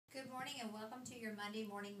morning and welcome to your Monday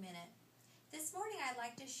Morning Minute. This morning I'd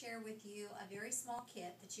like to share with you a very small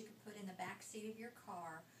kit that you can put in the back seat of your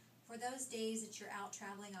car for those days that you're out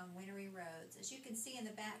traveling on wintry roads. As you can see in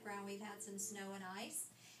the background, we've had some snow and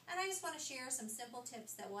ice, and I just want to share some simple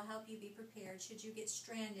tips that will help you be prepared should you get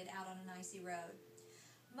stranded out on an icy road.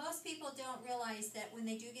 Most people don't realize that when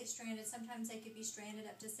they do get stranded, sometimes they could be stranded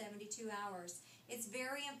up to 72 hours. It's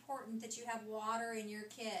very important that you have water in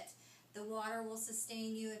your kit. The water will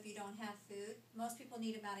sustain you if you don't have food. Most people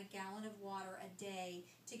need about a gallon of water a day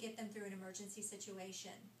to get them through an emergency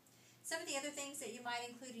situation. Some of the other things that you might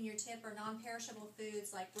include in your tip are non-perishable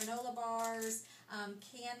foods like granola bars,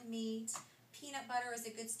 canned meat, peanut butter is a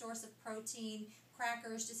good source of protein,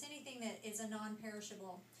 crackers, just anything that is a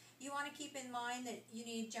non-perishable. You want to keep in mind that you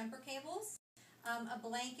need jumper cables, a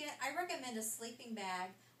blanket. I recommend a sleeping bag.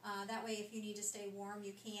 That way if you need to stay warm,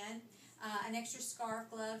 you can. An extra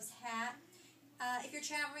scarf, gloves, hat. If you're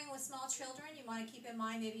traveling with small children, you want to keep in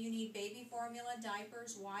mind maybe you need baby formula,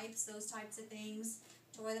 diapers, wipes, those types of things,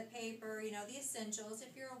 toilet paper, the essentials.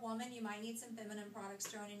 If you're a woman, you might need some feminine products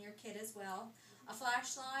thrown in your kit as well. A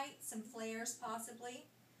flashlight, some flares possibly,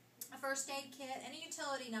 a first aid kit, and a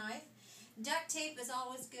utility knife. Duct tape is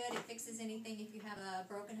always good. It fixes anything. If you have a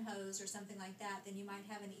broken hose or something like that, then you might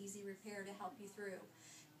have an easy repair to help you through.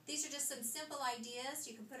 These are just some simple ideas.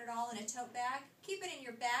 You can put it all in a tote bag. Keep it in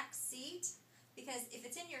your back seat, because if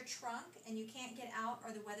it's in your trunk and you can't get out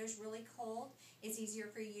or the weather's really cold, it's easier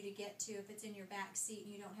for you to get to if it's in your back seat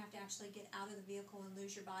and you don't have to actually get out of the vehicle and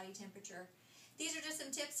lose your body temperature. These are just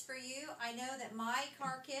some tips for you. I know that my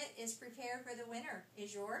car kit is prepared for the winter.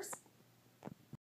 Is yours?